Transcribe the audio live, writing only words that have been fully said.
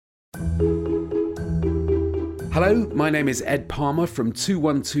Hello, my name is Ed Palmer from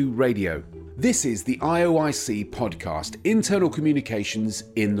 212 Radio. This is the IOIC podcast, Internal Communications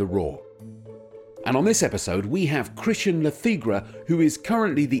in the Raw. And on this episode, we have Christian Lethigra, who is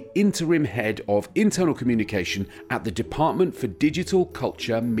currently the interim head of internal communication at the Department for Digital,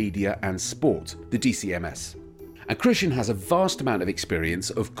 Culture, Media and Sport, the DCMS. And Christian has a vast amount of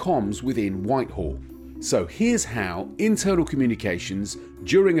experience of comms within Whitehall. So here's how internal communications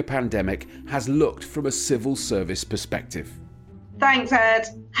during a pandemic has looked from a civil service perspective. Thanks, Ed.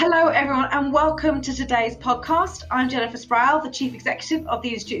 Hello, everyone, and welcome to today's podcast. I'm Jennifer Sproul, the Chief Executive of the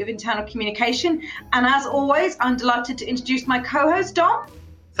Institute of Internal Communication. And as always, I'm delighted to introduce my co-host, Dom.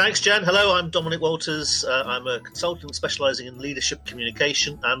 Thanks, Jen. Hello, I'm Dominic Walters. I'm a consultant specialising in leadership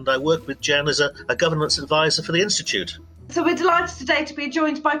communication, and I work with Jen as a governance advisor for the Institute. So we're delighted today to be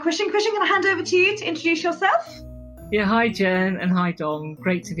joined by Christian. Christian, I'm going to hand over to you to introduce yourself. Yeah, hi Jen and hi Dom.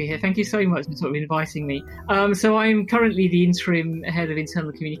 Great to be here. Thank you so much for inviting me. So I'm currently the interim head of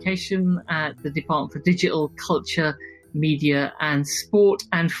internal communication at the Department for Digital, Culture, Media and Sport,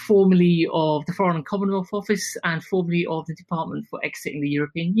 and formerly of the Foreign and Commonwealth Office, and formerly of the Department for Exiting the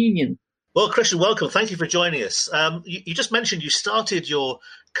European Union. Well, Christian, welcome. Thank you for joining us. You just mentioned you started your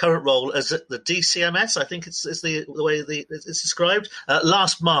current role as the DCMS, I think it's the way it's described,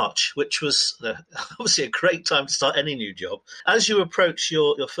 last March, which was obviously a great time to start any new job. As you approach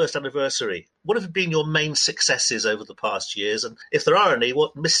your first anniversary, what have been your main successes over the past years? And if there are any,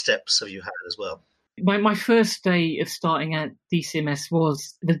 what missteps have you had as well? My first day of starting at DCMS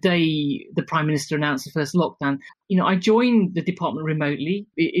was the day the Prime Minister announced the first lockdown. I joined the department remotely.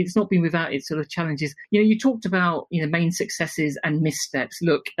 It's not been without its sort of challenges. You talked about, main successes and missteps.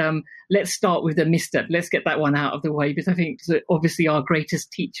 Look, let's start with the misstep. Let's get that one out of the way, because I think it's obviously our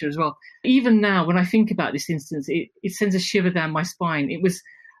greatest teacher as well. Even now, when I think about this instance, it sends a shiver down my spine. It was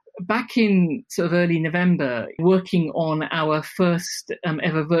back in sort of early November, working on our first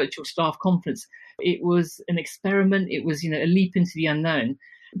ever virtual staff conference. It was an experiment. It was, a leap into the unknown.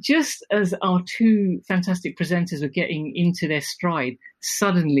 Just as our two fantastic presenters were getting into their stride,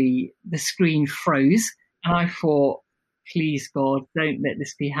 suddenly the screen froze. And I thought, please, God, don't let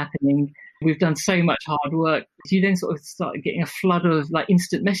this be happening. We've done so much hard work. You then sort of start getting a flood of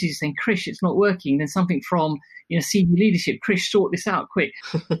instant messages saying, Chris, it's not working. Then something from, senior leadership, Chris, sort this out quick.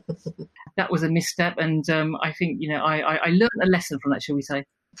 That was a misstep. And I think, I learned a lesson from that, shall we say.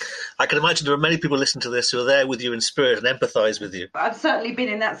 I can imagine there are many people listening to this who are there with you in spirit and empathise with you. I've certainly been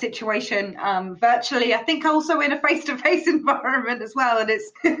in that situation virtually. I think also in a face-to-face environment as well. And it's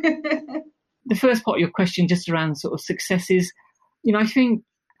the first part of your question, just around sort of successes, I think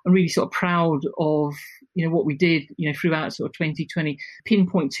I'm really sort of proud of, what we did, throughout sort of 2020.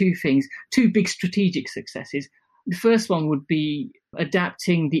 Pinpoint two things, two big strategic successes. The first one would be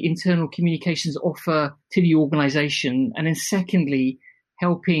adapting the internal communications offer to the organisation. And then secondly,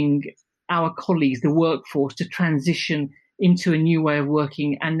 helping our colleagues, the workforce, to transition into a new way of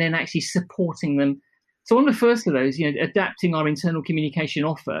working, and then actually supporting them. So on the first of those, adapting our internal communication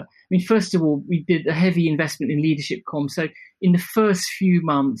offer. First of all, we did a heavy investment in leadership comms. So in the first few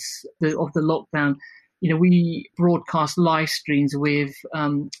months of the lockdown, we broadcast live streams with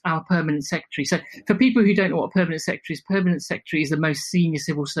our permanent secretary. So for people who don't know what permanent secretary is the most senior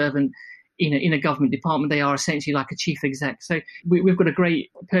civil servant in a government department. They are essentially like a chief exec. So we've got a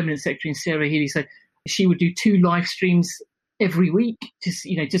great permanent secretary in Sarah Healy. So she would do 2 live streams every week, just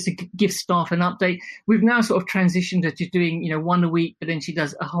to give staff an update. We've now sort of transitioned her to doing, 1 a week, but then she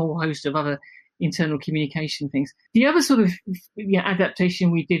does a whole host of other internal communication things. The other sort of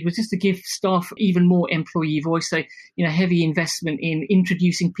adaptation we did was just to give staff even more employee voice. So, heavy investment in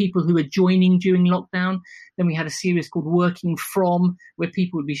introducing people who are joining during lockdown. Then we had a series called Working From, where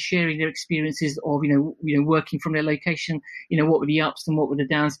people would be sharing their experiences of, working from their location, what were the ups and what were the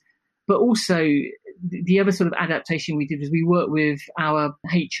downs. But also the other sort of adaptation we did was we worked with our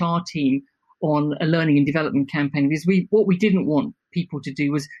HR team on a learning and development campaign, because what we didn't want people to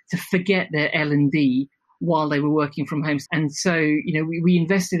do was to forget their L&D while they were working from home. And so, we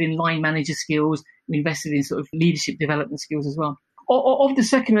invested in line manager skills. We invested in sort of leadership development skills as well. Of the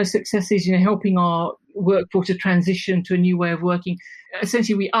second successes, helping our workforce to transition to a new way of working.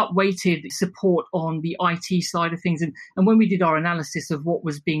 Essentially, we upweighted support on the IT side of things. And when we did our analysis of what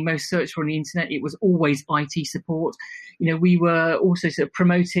was being most searched for on the internet, it was always IT support. We were also sort of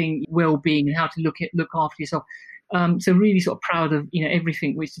promoting well-being and how to look after yourself. So really sort of proud of,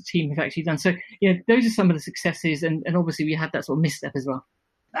 everything which the team have actually done. So, those are some of the successes. And obviously we had that sort of misstep as well.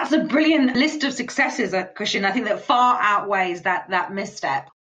 That's a brilliant list of successes, Christian. I think that far outweighs that misstep.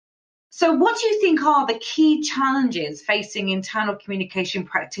 So what do you think are the key challenges facing internal communication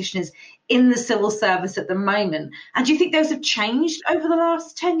practitioners in the civil service at the moment? And do you think those have changed over the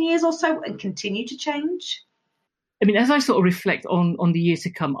last 10 years or so and continue to change? I mean, as I sort of reflect on the years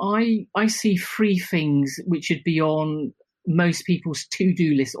to come, I see three things which should be on most people's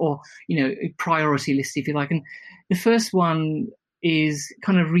to-do list or, priority list, if you like. And the first one is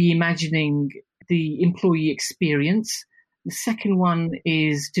kind of reimagining the employee experience. The second one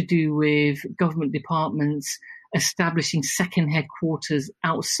is to do with government departments establishing second headquarters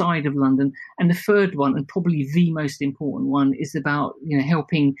outside of London. And the third one, and probably the most important one, is about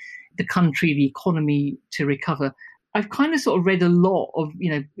helping the country, the economy to recover. I've kind of sort of read a lot of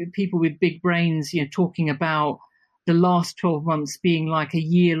people with big brains talking about the last 12 months being like a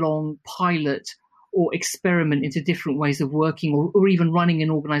year-long pilot or experiment into different ways of working or even running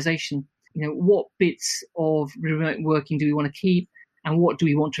an organization. What bits of remote working do we want to keep and what do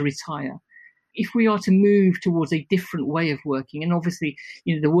we want to retire? If we are to move towards a different way of working, and obviously,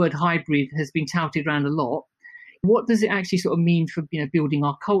 the word hybrid has been touted around a lot, what does it actually sort of mean for, building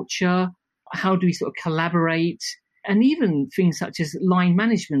our culture? How do we sort of collaborate? And even things such as line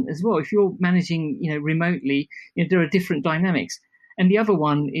management as well. If you're managing, remotely, there are different dynamics. And the other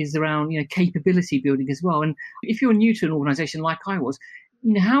one is around, capability building as well. And if you're new to an organization like I was,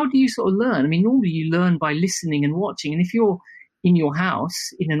 how do you sort of learn? I mean, normally you learn by listening and watching. And if you're in your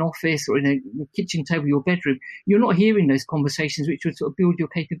house, in an office or in a kitchen table, your bedroom, you're not hearing those conversations which would sort of build your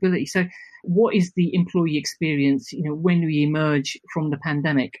capability. So what is the employee experience, when we emerge from the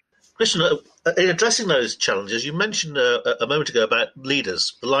pandemic? Christian, in addressing those challenges, you mentioned a moment ago about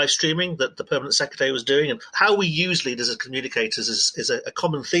leaders, the live streaming that the Permanent Secretary was doing, and how we use leaders as communicators is a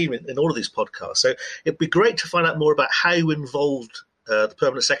common theme in all of these podcasts. So it'd be great to find out more about how you involved the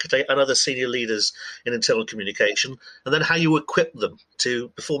Permanent Secretary and other senior leaders in internal communication, and then how you equip them to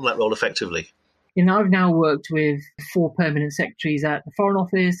perform that role effectively. I've now worked with 4 permanent secretaries at the Foreign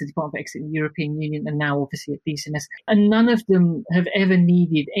Office, the Department of Exit in the European Union, and now obviously at DCMS. And none of them have ever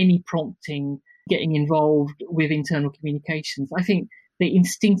needed any prompting getting involved with internal communications. I think they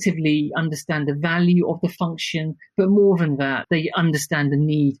instinctively understand the value of the function, but more than that, they understand the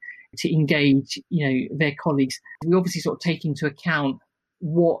need to engage, their colleagues. We obviously sort of take into account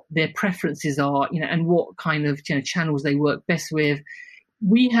what their preferences are, and what kind of channels they work best with.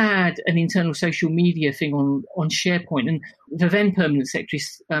 We had an internal social media thing on SharePoint, and the then Permanent Secretary,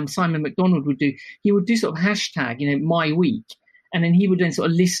 Simon MacDonald, he would do sort of hashtag, my week. And then he would then sort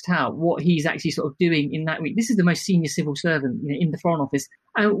of list out what he's actually sort of doing in that week. This is the most senior civil servant in the Foreign Office.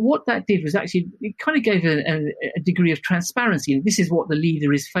 And what that did was actually, it kind of gave a degree of transparency. This is what the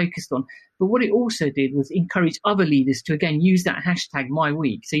leader is focused on. But what it also did was encourage other leaders to, again, use that hashtag my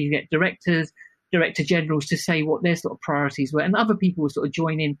week. So you get directors, director generals to say what their sort of priorities were, and other people would sort of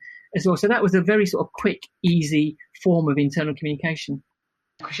join in as well. So that was a very sort of quick, easy form of internal communication.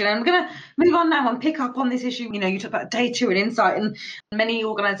 Christian, I'm going to move on now and pick up on this issue. You talk about data and insight, and many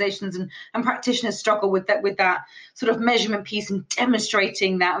organisations and practitioners struggle with that sort of measurement piece and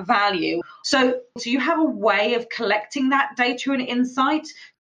demonstrating that value. So you have a way of collecting that data and insight?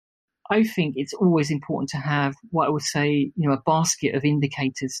 I think it's always important to have what I would say, a basket of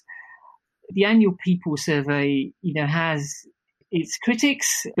indicators. The annual People Survey, has its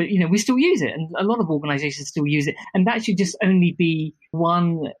critics, but, we still use it, and a lot of organisations still use it. And that should just only be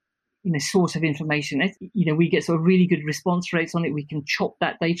one, source of information. We get sort of really good response rates on it. We can chop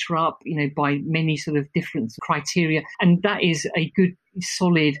that data up, by many sort of different criteria. And that is a good,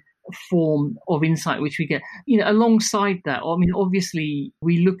 solid form of insight which we get. Alongside that, obviously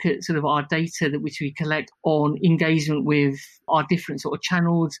we look at sort of our data which we collect on engagement with our different sort of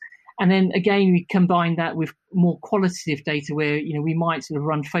channels. And then again, we combine that with more qualitative data where, we might sort of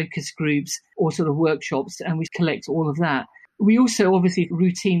run focus groups or sort of workshops, and we collect all of that. We also obviously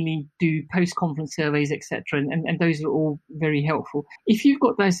routinely do post-conference surveys, etc., and those are all very helpful. If you've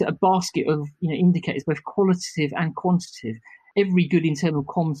got those a basket of indicators, both qualitative and quantitative, every good internal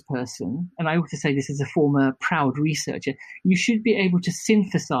comms person, and I also say this as a former proud researcher, you should be able to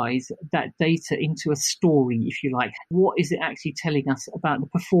synthesize that data into a story, if you like. What is it actually telling us about the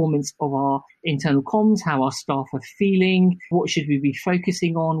performance of our internal comms, how our staff are feeling, what should we be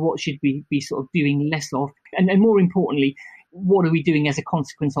focusing on, what should we be sort of doing less of, and more importantly, what are we doing as a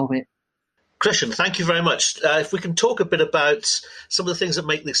consequence of it? Christian, thank you very much. If we can talk a bit about some of the things that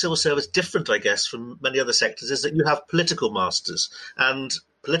make the civil service different, I guess, from many other sectors, is that you have political masters. And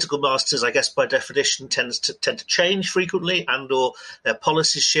political masters, I guess, by definition, tend to change frequently, and or their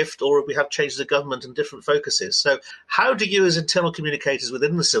policies shift, or we have changes of government and different focuses. So how do you, as internal communicators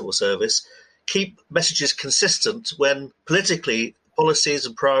within the civil service, keep messages consistent when politically policies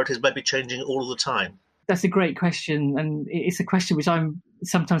and priorities may be changing all the time? That's a great question, and it's a question which I'm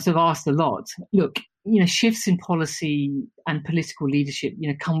sometimes have asked a lot. Look, shifts in policy and political leadership,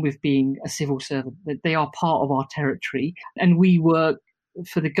 come with being a civil servant. They are part of our territory, and we work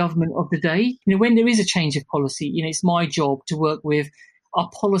for the government of the day. When there is a change of policy, it's my job to work with our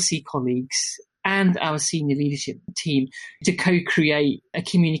policy colleagues and our senior leadership team to co-create a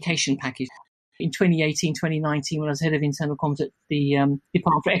communication package. In 2018, 2019, when I was head of internal comms at the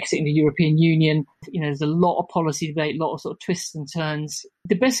Department for Exiting the European Union, there's a lot of policy debate, a lot of sort of twists and turns.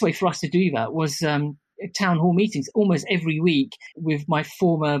 The best way for us to do that was town hall meetings almost every week with my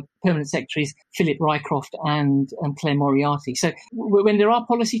former permanent secretaries, Philip Rycroft and Claire Moriarty. So when there are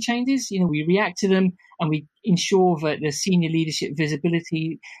policy changes, we react to them and we ensure that the senior leadership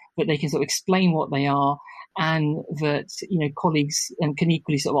visibility, that they can sort of explain what they are, and that colleagues can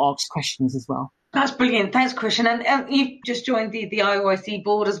equally sort of ask questions as well. That's brilliant. Thanks, Christian. And you've just joined the IOIC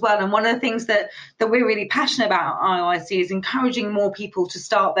board as well. And one of the things that we're really passionate about at IOIC is encouraging more people to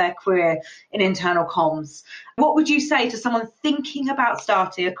start their career in internal comms. What would you say to someone thinking about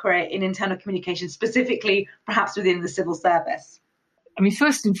starting a career in internal communication, specifically perhaps within the civil service? I mean,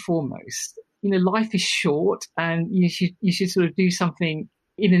 first and foremost, life is short, and you should sort of do something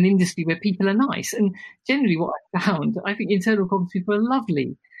in an industry where people are nice. And generally what I found, I think internal comms people are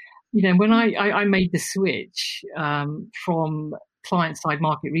lovely. When I made the switch from client-side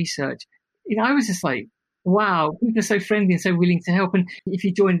market research, I was just like, wow, people are so friendly and so willing to help. And if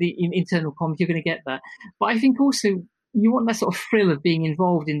you join in internal comms, you're going to get that. But I think also you want that sort of thrill of being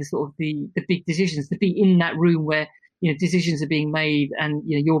involved in the sort of the big decisions, to be in that room where decisions are being made and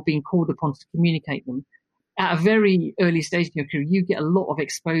you're being called upon to communicate them. At a very early stage in your career, you get a lot of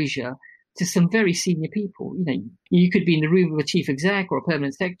exposure to some very senior people. You could be in the room with a chief exec or a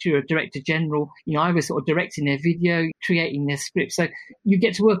permanent secretary or a director general. I was sort of directing their video, creating their script. So you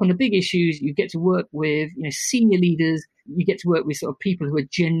get to work on the big issues. You get to work with, senior leaders. You get to work with sort of people who are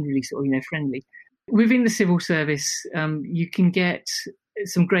generally sort of, friendly. Within the civil service, you can get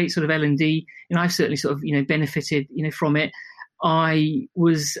some great sort of L&D. I've certainly sort of, benefited, from it. I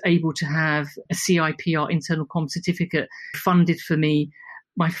was able to have a CIPR internal comms certificate funded for me.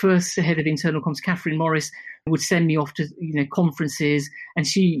 My first head of internal comms, Catherine Morris, would send me off to conferences, and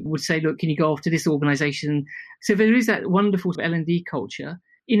she would say, look, can you go off to this organisation? So there is that wonderful L&D culture.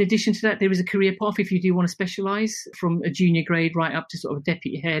 In addition to that, there is a career path if you do want to specialise from a junior grade right up to sort of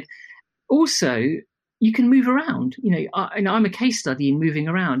deputy head. Also, you can move around. I'm a case study in moving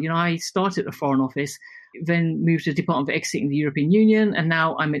around. I started at the Foreign Office, then moved to the Department for Exiting the European Union, and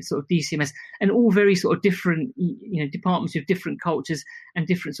now I'm at sort of DCMS, and all very sort of different, departments with different cultures and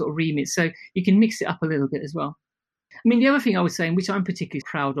different sort of remits. So you can mix it up a little bit as well. I mean, the other thing I would say, and which I'm particularly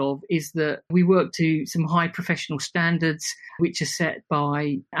proud of, is that we work to some high professional standards, which are set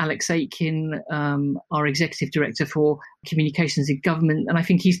by Alex Aitken, our Executive Director for Communications in Government. And I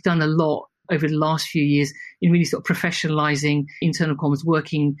think he's done a lot over the last few years in really sort of professionalising internal comms,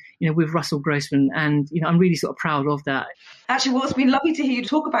 working, with Russell Grossman. And, I'm really sort of proud of that. Actually, what's been lovely to hear you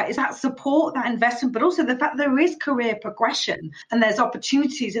talk about is that support, that investment, but also the fact that there is career progression and there's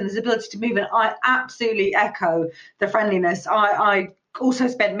opportunities and there's ability to move. And I absolutely echo the friendliness. I also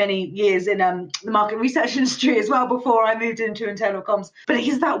spent many years in the market research industry as well before I moved into internal comms. But it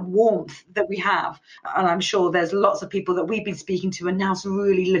is that warmth that we have. And I'm sure there's lots of people that we've been speaking to and now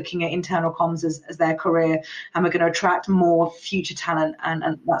really looking at internal comms as their career. And we're going to attract more future talent.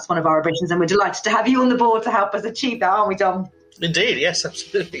 And that's one of our ambitions. And we're delighted to have you on the board to help us achieve that, aren't we, Dom? Indeed, yes,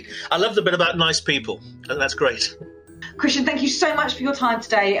 absolutely. I love the bit about nice people. And that's great. Christian, thank you so much for your time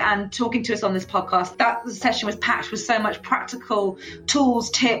today and talking to us on this podcast. That session was packed with so much practical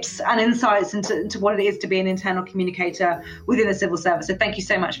tools, tips and insights into what it is to be an internal communicator within the civil service. So thank you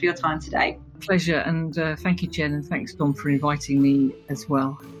so much for your time today. Pleasure. And thank you, Jen. And thanks, Dom, for inviting me as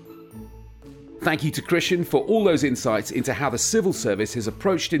well. Thank you to Christian for all those insights into how the civil service has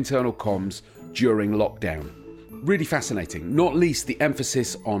approached internal comms during lockdown. Really fascinating, not least the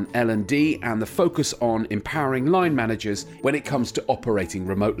emphasis on L&D and the focus on empowering line managers when it comes to operating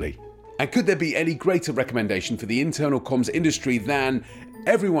remotely. And could there be any greater recommendation for the internal comms industry than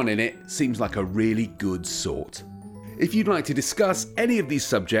everyone in it seems like a really good sort? If you'd like to discuss any of these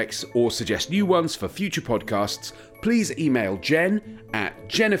subjects or suggest new ones for future podcasts, please email Jen at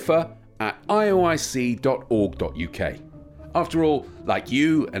jennifer@ioic.org.uk. After all, like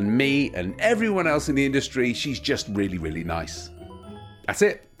you and me and everyone else in the industry, she's just really, really nice. That's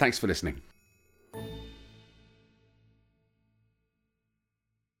it. Thanks for listening.